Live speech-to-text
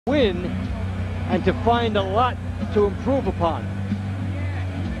win and to find a lot to improve upon.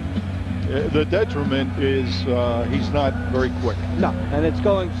 The detriment is he's not very quick. No, and it's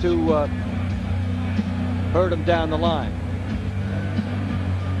going to hurt him down the line.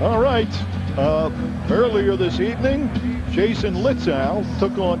 All right. Earlier this evening, Jason Litzau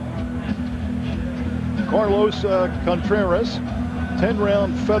took on Carlos Contreras,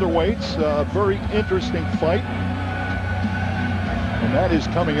 10-round featherweights. Very interesting fight. And that is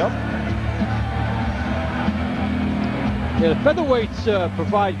coming up. Yeah, the featherweights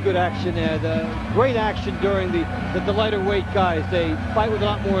provide good action there. Great action during the lighter weight guys. They fight with a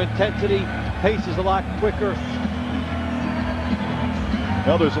lot more intensity. Pace is a lot quicker.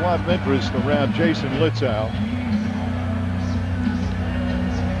 Well, there's a lot of interest around Jason Litzau.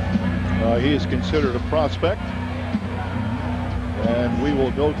 He is considered a prospect. And we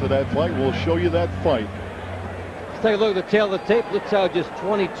will go to that fight. We'll show you that fight. Let's take a look at the tail of the tape. Litzau just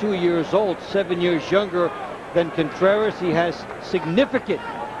 22 years old, 7 years younger than Contreras. He has significant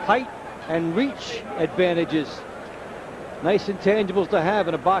height and reach advantages. Nice intangibles to have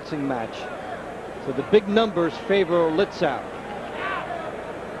in a boxing match. So the big numbers favor Litzau.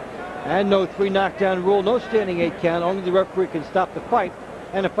 And no 3 knockdown rule, no standing 8 count. Only the referee can stop the fight,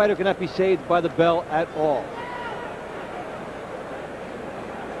 and a fighter cannot be saved by the bell at all.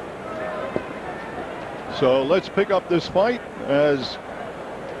 So let's pick up this fight as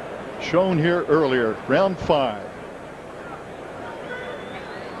shown here earlier. Round 5.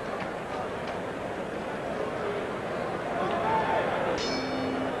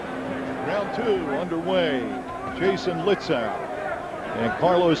 Round 2 underway. Jason Litzau and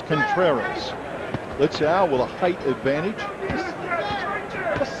Carlos Contreras. Litzau with a height advantage.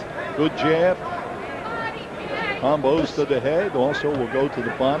 Good jab. Combos to the head. Also will go to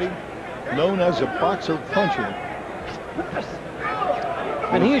the body. Known as a boxer puncher.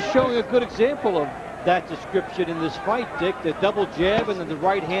 And he is showing a good example of that description in this fight, Dick. The double jab and then the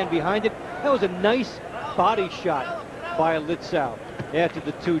right hand behind it. That was a nice body shot by Litzau after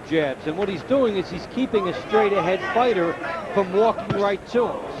the 2 jabs. And what he's doing is he's keeping a straight ahead fighter from walking right to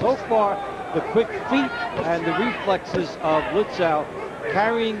him. So far, the quick feet and the reflexes of Litzau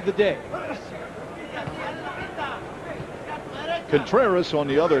carrying the day. Contreras, on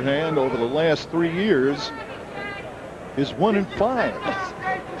the other hand, over the last 3 years, is 1-5.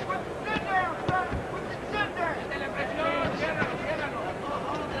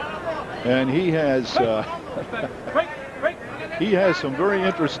 And he has some very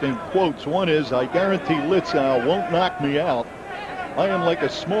interesting quotes. One is, "I guarantee Litzau won't knock me out. I am like a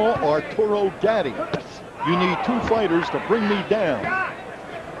small Arturo Gatti. You need 2 fighters to bring me down."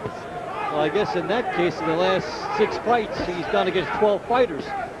 Well, I guess in that case, in the last 6 fights, he's gone against 12 fighters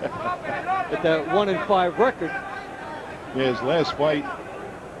with that 1-5 record. Yeah, his last fight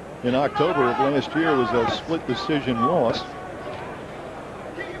in October of last year was a split decision loss.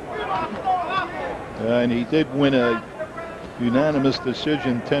 And he did win a unanimous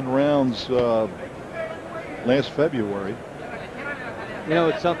decision, 10 rounds last February. You know,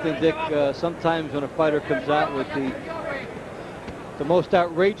 it's something, Dick, sometimes when a fighter comes out with the most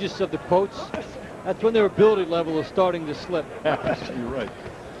outrageous of the quotes, that's when their ability level is starting to slip. You're right.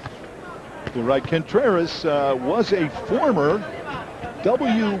 You're right. Contreras was a former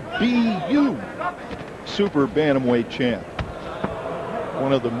WBU super bantamweight champ.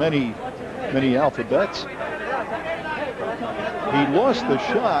 One of the many alphabets. He lost the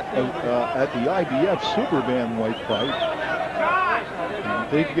shot at the IBF super bantamweight fight.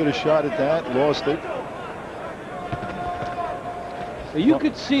 He did get a shot at that, lost it. You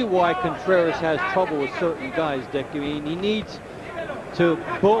could see why Contreras has trouble with certain guys, Dick. I mean, he needs to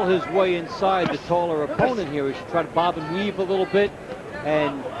bull his way inside the taller opponent here. He should try to bob and weave a little bit,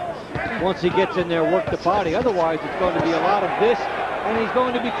 and once he gets in there, work the body. Otherwise, it's going to be a lot of this, and he's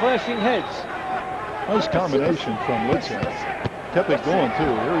going to be clashing heads. Nice combination from Litzau. Kept it going, too.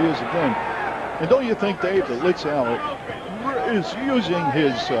 Here he is again. And don't you think, Dave, that Litzau is using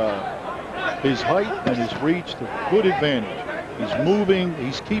his height and his reach to good advantage? He's moving,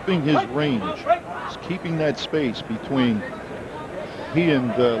 he's keeping his range. He's keeping that space between he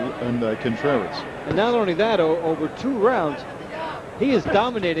and Contreras. And not only that, over 2 rounds, he is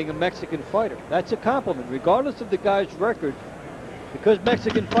dominating a Mexican fighter. That's a compliment, regardless of the guy's record, because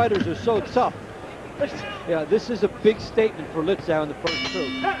Mexican fighters are so tough. Yeah, this is a big statement for Litzau in the first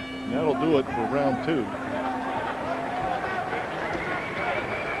 2. That'll do it for round 2.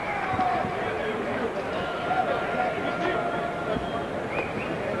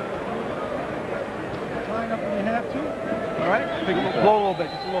 All right, blow a little bit,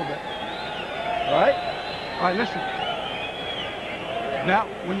 just a little bit. All right, listen. Now,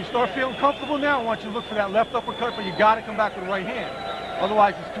 when you start feeling comfortable now, I want you to look for that left uppercut, but you got to come back with the right hand.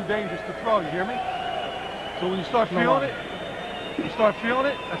 Otherwise, it's too dangerous to throw. You hear me? So when you start feeling it,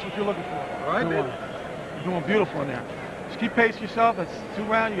 that's what you're looking for. All right, baby? You're doing beautiful in there. Just keep pacing yourself. That's 2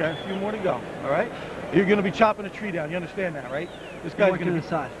 rounds. You got a few more to go. All right? You're going to be chopping a tree down. You understand that, right? This guy's going to be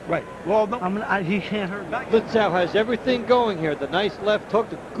inside. Right. Well, no. He can't hurt me. Litzau has everything going here. The nice left hook,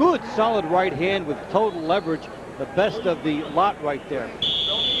 the good solid right hand with total leverage. The best of the lot right there.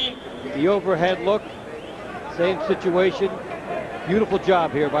 The overhead look, same situation. Beautiful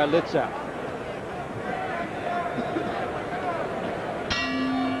job here by Litzau.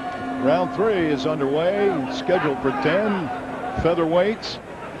 Round 3 is underway, scheduled for 10 featherweights.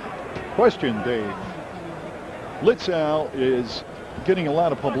 Question, Dave. Litzau is getting a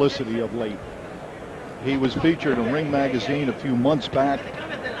lot of publicity of late. He was featured in Ring Magazine a few months back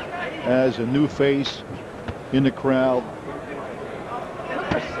as a new face in the crowd.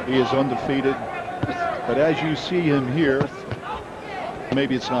 He is undefeated. But as you see him here,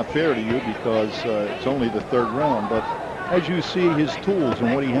 maybe it's not fair to you because it's only the 3rd round, but as you see his tools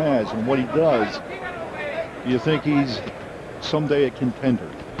and what he has and what he does, do you think he's someday a contender?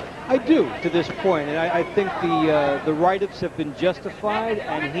 I do, to this point, and I think the write-ups have been justified,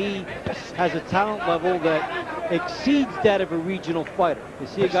 and he has a talent level that exceeds that of a regional fighter. You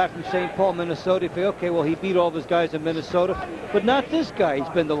see a guy from St. Paul, Minnesota, you think, okay, well, he beat all those guys in Minnesota, but not this guy. He's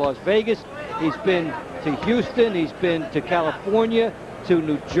been to Las Vegas, he's been to Houston, he's been to California, to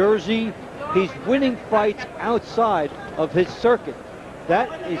New Jersey. He's winning fights outside of his circuit. That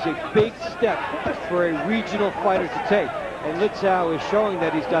is a big step for a regional fighter to take. And Litzau is showing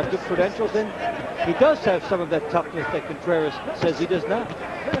that he's got good credentials, and he does have some of that toughness that Contreras says he does not.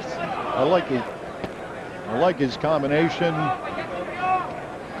 I like it. I like his combination.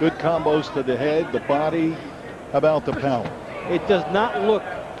 Good combos to the head, the body. How about the power? It does not look,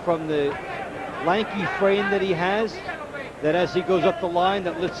 from the lanky frame that he has, that as he goes up the line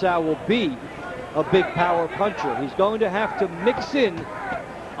that Litzau will be a big power puncher. He's going to have to mix in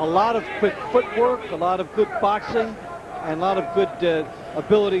a lot of quick footwork, a lot of good boxing, and a lot of good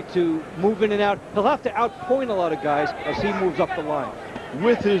ability to move in and out. He'll have to outpoint a lot of guys as he moves up the line.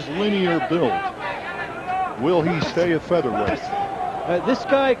 With his linear build, will he stay a featherweight? This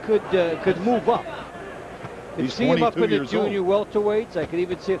guy could move up. You He's see him up 22 in the junior welterweights. I could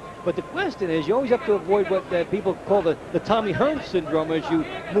even see it. But the question is, you always have to avoid what people call the Tommy Hearns syndrome as you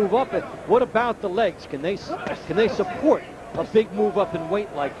move up. What about the legs? Can they support a big move up in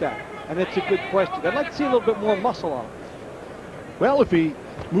weight like that? And it's a good question. I'd like to see a little bit more muscle on him. Well, if he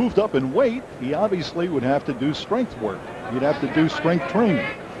moved up in weight, he obviously would have to do strength work. He'd have to do strength training.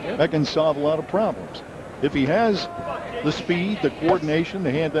 Yep. That can solve a lot of problems. If he has the speed, the coordination,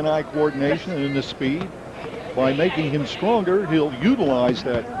 the hand-and-eye coordination, and the speed, by making him stronger, he'll utilize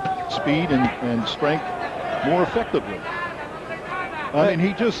that speed and strength more effectively. I mean,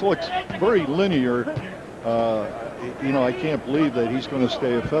 he just looks very linear. You know, I can't believe that he's going to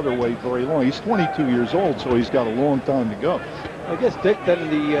stay a featherweight very long. He's 22 years old, so he's got a long time to go. I guess, Dick, then in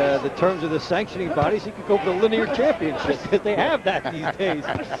the terms of the sanctioning bodies, he could go for the linear championship because they have that these days.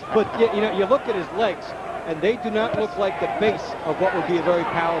 But you know, you look at his legs, and they do not look like the base of what would be a very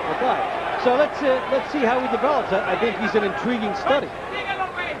powerful guy. So let's see how he develops. I think he's an intriguing study.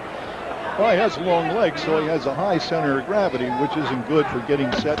 Well, he has long legs, so he has a high center of gravity, which isn't good for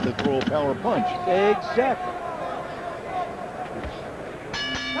getting set to throw a power punch. Exactly.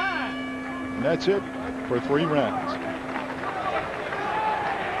 And that's it for 3 rounds.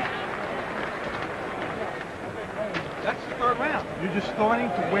 That's the 3rd round. You're just starting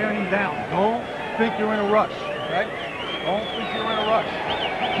to wear him down. Don't think you're in a rush, right? Don't think you're in a rush.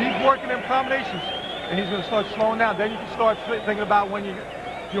 Keep working them combinations, and he's going to start slowing down. Then you can start thinking about when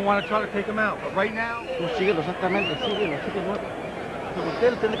you want to try to take him out. But right now... Síguelo exactamente, síguelo.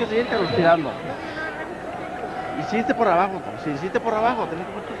 Usted tiene que seguir tirando. Y si hiciste por abajo, si hiciste por abajo, tenés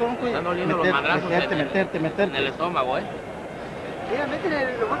que meter con cuidado. Meterte. En el estómago, Mira,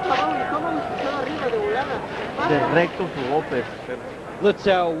 métele lo más abajo y toma un pichón arriba de volada. De recto su golpe.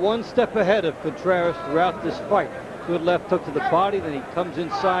 Litzau 1 step ahead of Contreras throughout this fight. Good left hook to the body, then he comes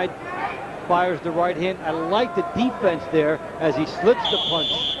inside, fires the right hand. I like the defense there as he slips the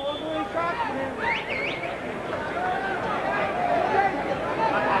punch.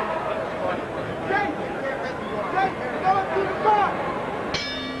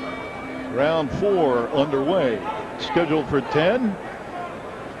 Round 4 underway. Scheduled for 10.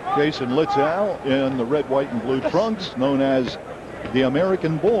 Jason Litzau in the red, white, and blue trunks, known as the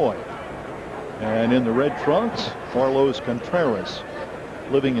American Boy. And in the red trunks, Carlos Contreras,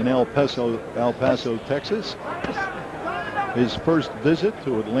 living in El Paso, Texas. his first visit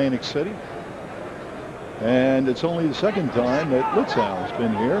to Atlantic City. And it's only the second time that Litzau has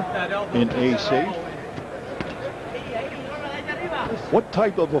been here in AC. What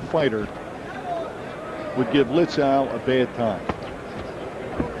type of a fighter would give Litzau a bad time?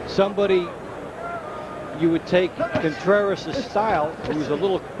 Somebody you would take Contreras' style, who's a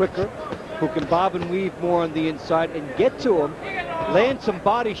little quicker, who can bob and weave more on the inside and get to him, land some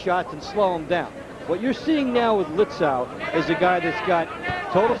body shots and slow him down. What you're seeing now with Litzau is a guy that's got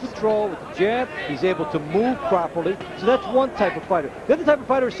total control with the jab. He's able to move properly. So that's one type of fighter. The other type of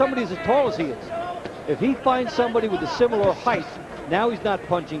fighter is somebody who's as tall as he is. If he finds somebody with a similar height, now he's not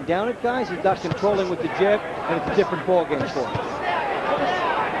punching down at guys, he's not controlling with the jab, and it's a different ball game for him.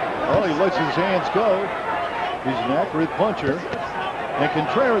 Well, he lets his hands go. He's an accurate puncher. And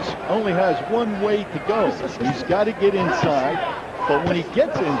Contreras only has one way to go. He's got to get inside, but when he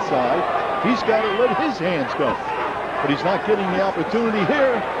gets inside, he's got to let his hands go. But he's not getting the opportunity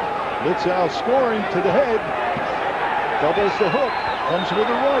here. Litzau scoring to the head. Doubles the hook. Comes with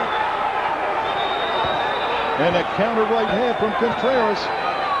a right. And a counter right hand from Contreras.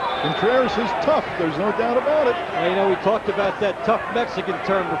 Contreras is tough. There's no doubt about it. Well, you know, we talked about that tough Mexican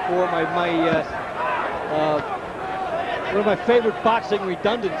term before. One of my favorite boxing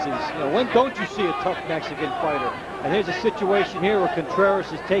redundancies. You know, when don't you see a tough Mexican fighter? And here's a situation here where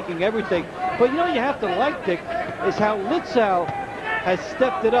Contreras is taking everything. But you know, you have to like, Dick, is how Litzau has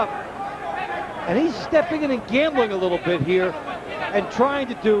stepped it up. And he's stepping in and gambling a little bit here and trying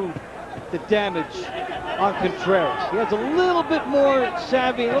to do the damage on Contreras. He has a little bit more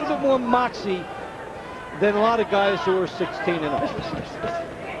savvy, a little bit more moxie than a lot of guys who are 16-0.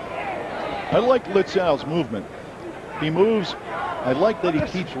 I like Litzau's movement. He moves. I like that he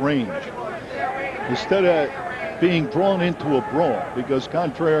keeps range instead of being drawn into a brawl, because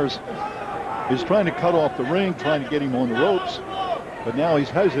Contreras is trying to cut off the ring, trying to get him on the ropes, but now he's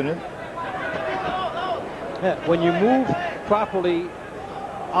hesitant. Yeah, when you move properly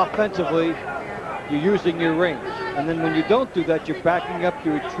offensively, you're using your range. And then when you don't do that, you're backing up,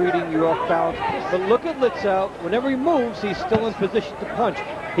 you're retreating, you're off balance. But look at Litzau. Whenever he moves, he's still in position to punch.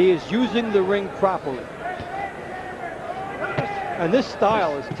 He is using the ring properly. And this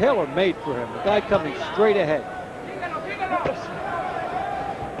style is tailor-made for him. The guy coming straight ahead.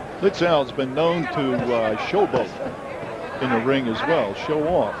 Litzau's been known to showboat in the ring as well, show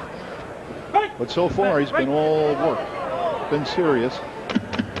off. But so far, he's been all work, been serious.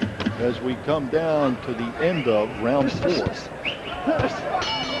 As we come down to the end of round 4.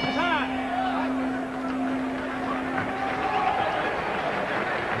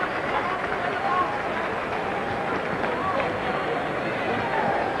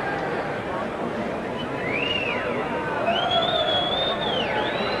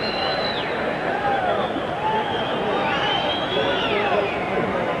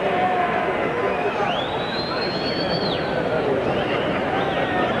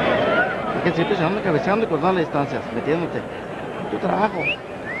 Que siempre echando, cabeceando y cortando las distancias, metiéndote. Tu trabajo.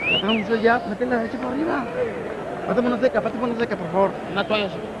 Vamos a ya, mete la derecha por arriba. Pátame una seca, por favor. Una toalla.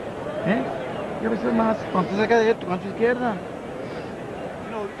 Ya ves más. Cuando te saca de tu con tu izquierda.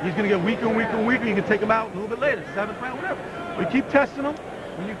 You know, he's going to get weaker and weaker and weaker. You can take him out a little bit later, 7th round, whatever. But you keep testing him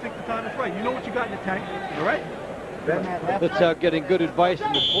when you think the time is right. You know what you got in the tank, all right? Litzau getting good advice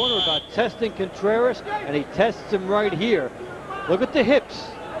from the corner about testing Contreras, and he tests him right here. Look at the hips.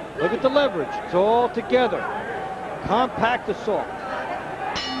 Look at the leverage. It's all together. Compact assault.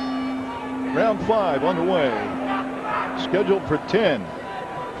 Round 5 underway. Scheduled for 10.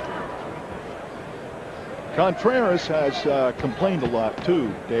 Contreras has complained a lot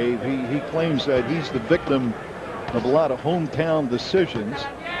too, Dave. He claims that he's the victim of a lot of hometown decisions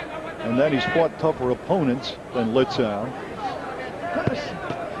and that he's fought tougher opponents than Litzau.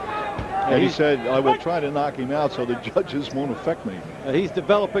 And he said, I will try to knock him out so the judges won't affect me. He's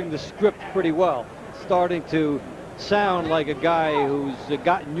developing the script pretty well. Starting to sound like a guy who's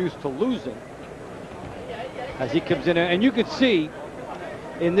gotten used to losing as he comes in. And you can see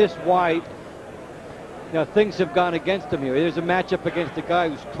in this fight, you know, things have gone against him here. There's a matchup against a guy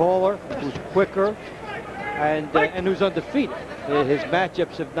who's taller, who's quicker, and who's undefeated. His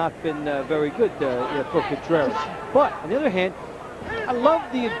matchups have not been very good for Contreras. But on the other hand, I love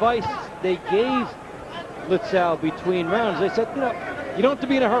the advice they gave Litzau between rounds. They said, you know, you don't have to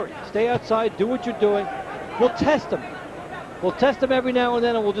be in a hurry. Stay outside, do what you're doing. We'll test him. We'll test him every now and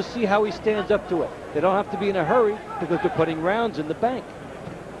then, and we'll just see how he stands up to it. They don't have to be in a hurry because they're putting rounds in the bank.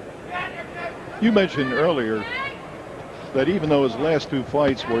 You mentioned earlier that even though his last 2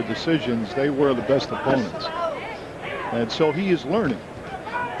 fights were decisions, they were the best opponents. And so he is learning.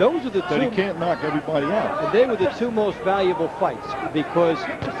 those are the that he two. can't knock everybody out. And they were the two most valuable fights because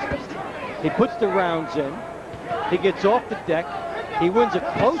he puts the rounds in, he gets off the deck, he wins a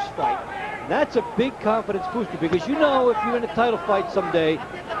close fight. That's a big confidence booster because you know if you're in a title fight someday,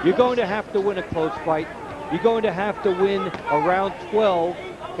 you're going to have to win a close fight. You're going to have to win around 12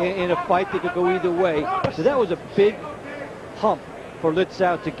 in a fight that could go either way. So that was a big hump for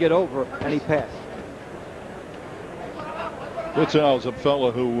Litzau to get over, and he passed. Litzau is a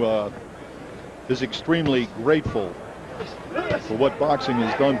fellow who is extremely grateful for what boxing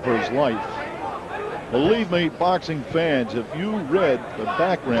has done for his life. Believe me, boxing fans, if you read the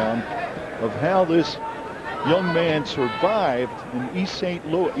background of how this young man survived in East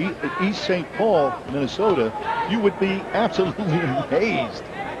St. Paul, Minnesota, you would be absolutely amazed.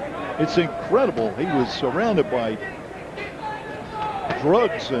 It's incredible. He was surrounded by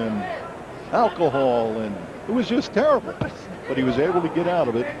drugs and alcohol, and it was just terrible. But he was able to get out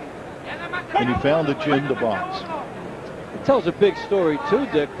of it, and he found a gym to box. It tells a big story too,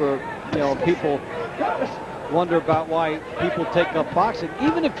 Dick, for people wonder about why people take up boxing.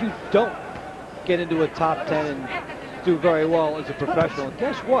 Even if you don't get into a top 10 and do very well as a professional, and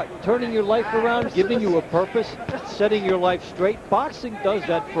guess what? Turning your life around, giving you a purpose, setting your life straight. Boxing does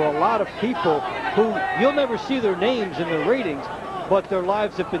that for a lot of people who you'll never see their names in the ratings, but their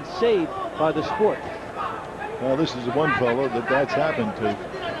lives have been saved by the sport. Well, this is one fellow that's happened to.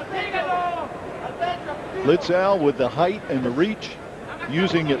 Litzau with the height and the reach,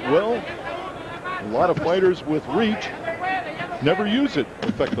 using it well. A lot of fighters with reach never use it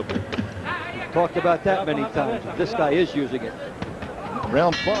effectively. We've talked about that many times. This guy is using it.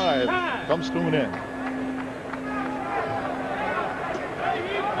 Round 5 comes to an end.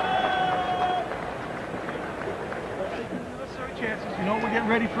 Chances, you know, we're getting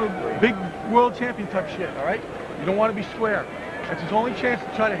ready for a big world champion type shit, all right? You don't want to be square. That's his only chance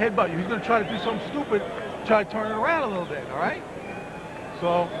to try to headbutt you. He's going to try to do something stupid, try to turn it around a little bit, all right?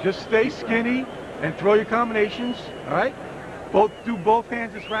 So just stay skinny and throw your combinations, all right? Do both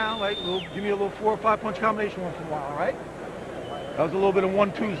hands this round, like give me a little 4 or 5 punch combination once in a while, all right? That was a little bit of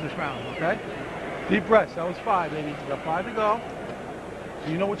 1-2s this round, okay? Deep breaths. That was 5, baby. You got 5 to go. So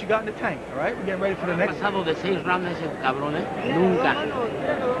you know what you got in the tank, all right? We're getting ready for the next. Pasado de 6 rounds ese cabrón, Nunca.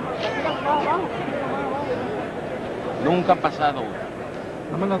 Nunca ha pasado.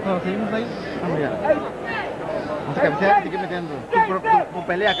 Vámonos todos, seguimos ahí. Vamos ya. Vamos a cabecear y seguir metiendo. Tu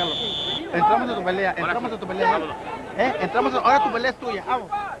pelea, Carlos. Entramos a tu pelea, entramos a tu pelea. Entramos, ahora tu pelea es tuya. Vamos.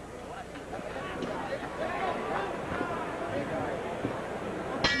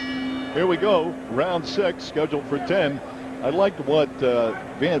 Here we go. Round 6, scheduled for 10. I liked what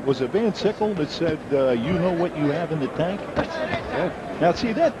was it Van Sickle that said, you know what you have in the tank? Yeah. Now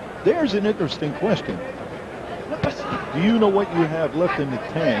see, there's an interesting question. Do you know what you have left in the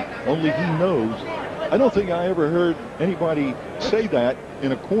tank? Only he knows. I don't think I ever heard anybody say that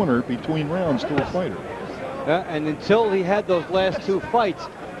in a corner between rounds to a fighter. And until he had those last 2 fights,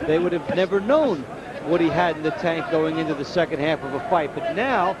 they would have never known what he had in the tank going into the second half of a fight. But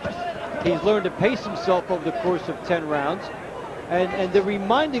now he's learned to pace himself over the course of 10 rounds, and they're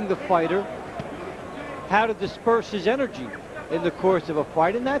reminding the fighter how to disperse his energy in the course of a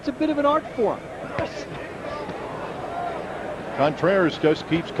fight, and that's a bit of an art form. Contreras just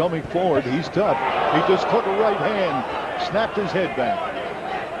keeps coming forward. He's tough. He just took a right hand, snapped his head back.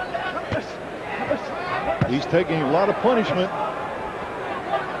 He's taking a lot of punishment.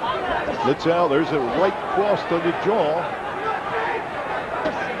 Litzau, there's a right cross to the jaw.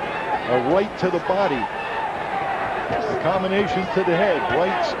 A right to the body. A combination to the head,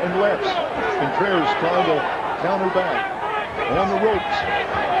 rights and lefts. Contreras trying to counter back on the ropes.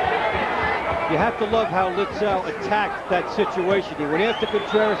 You have to love how Litzau attacked that situation. He went after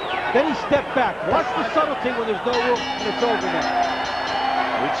Contreras, then he stepped back. Watch the subtlety when there's no room, and it's over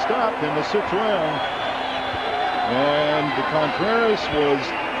now. It stopped in the 6th round, and the Contreras was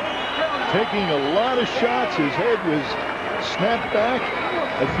taking a lot of shots. His head was snapped back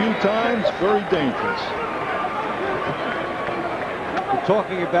a few times. Very dangerous. We're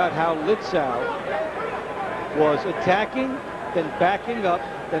talking about how Litzau was attacking, then backing up,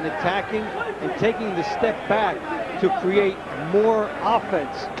 then attacking and taking the step back to create more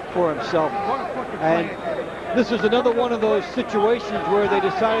offense for himself. And this is another one of those situations where they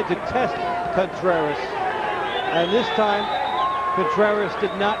decided to test Contreras. And this time, Contreras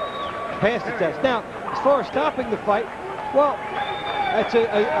did not pass the test. Now, as far as stopping the fight, well, that's a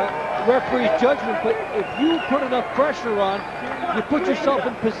referee's judgment, but if you put enough pressure on, you put yourself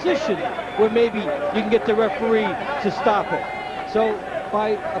in position where maybe you can get the referee to stop it. So by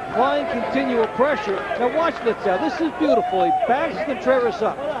applying continual pressure. Now watch Litzau. This is beautiful. He backs Contreras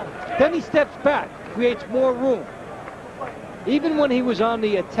up. Then he steps back, creates more room. Even when he was on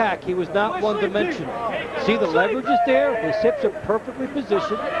the attack, he was not one-dimensional. See, the leverage is there. His hips are perfectly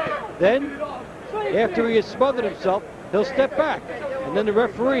positioned. Then, after he has smothered himself, he'll step back. And then the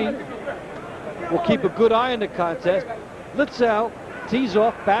referee will keep a good eye on the contest. Litzau tees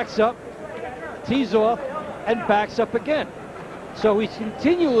off, backs up, tees off, and backs up again. So he's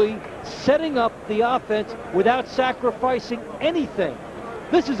continually setting up the offense without sacrificing anything.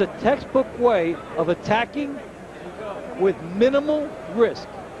 This is a textbook way of attacking with minimal risk.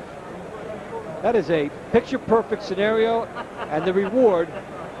 That is a picture-perfect scenario, and the reward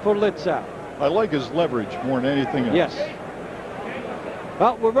for Litzau. I like his leverage more than anything else. Yes.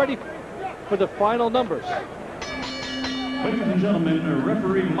 Well, we're ready for the final numbers. Ladies and gentlemen,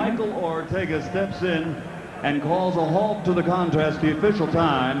 referee Michael Ortega steps in and calls a halt to the contest. The official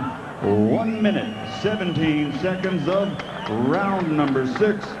time, 1 minute, 17 seconds of round number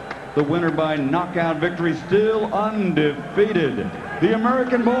 6. The winner by knockout victory, still undefeated, the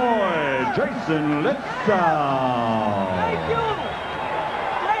American boy, Jason Litzau. Thank you.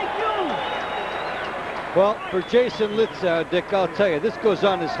 Thank you. Well, for Jason Litzau, Dick, I'll tell you, this goes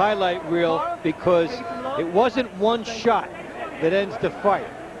on his highlight reel because it wasn't one shot that ends the fight.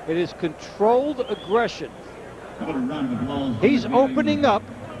 It is controlled aggression. He's opening up.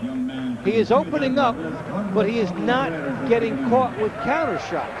 He is opening up, but he is not getting caught with counter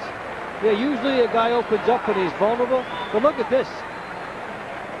shots. Yeah, usually a guy opens up and he's vulnerable. But look at this.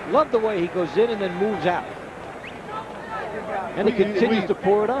 Love the way he goes in and then moves out. And he continues to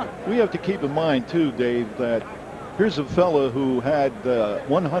pour it on. We have to keep in mind, too, Dave, that here's a fella who had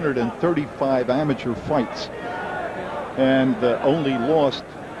 135 amateur fights and only lost,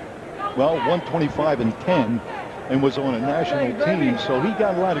 well, 125-10, and was on a national team. So he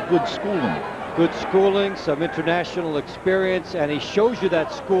got a lot of good schooling. Good schooling, some international experience, and he shows you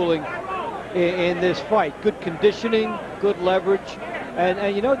that schooling in this fight. Good conditioning, good leverage,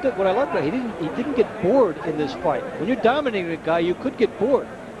 and you know what I love about it, he didn't get bored in this fight. When you're dominating a guy, you could get bored.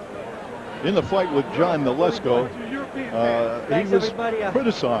 In the fight with John Nalesko, he was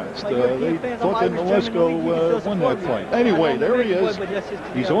criticized. They thought that Nalesko won that fight. Anyway, there he is.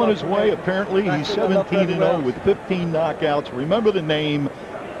 He's on his way. Apparently, he's 17-0 with 15 knockouts. Remember the name,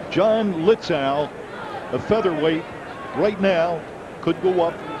 John Litzau, a featherweight. Right now, could go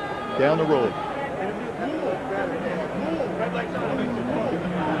up down the road.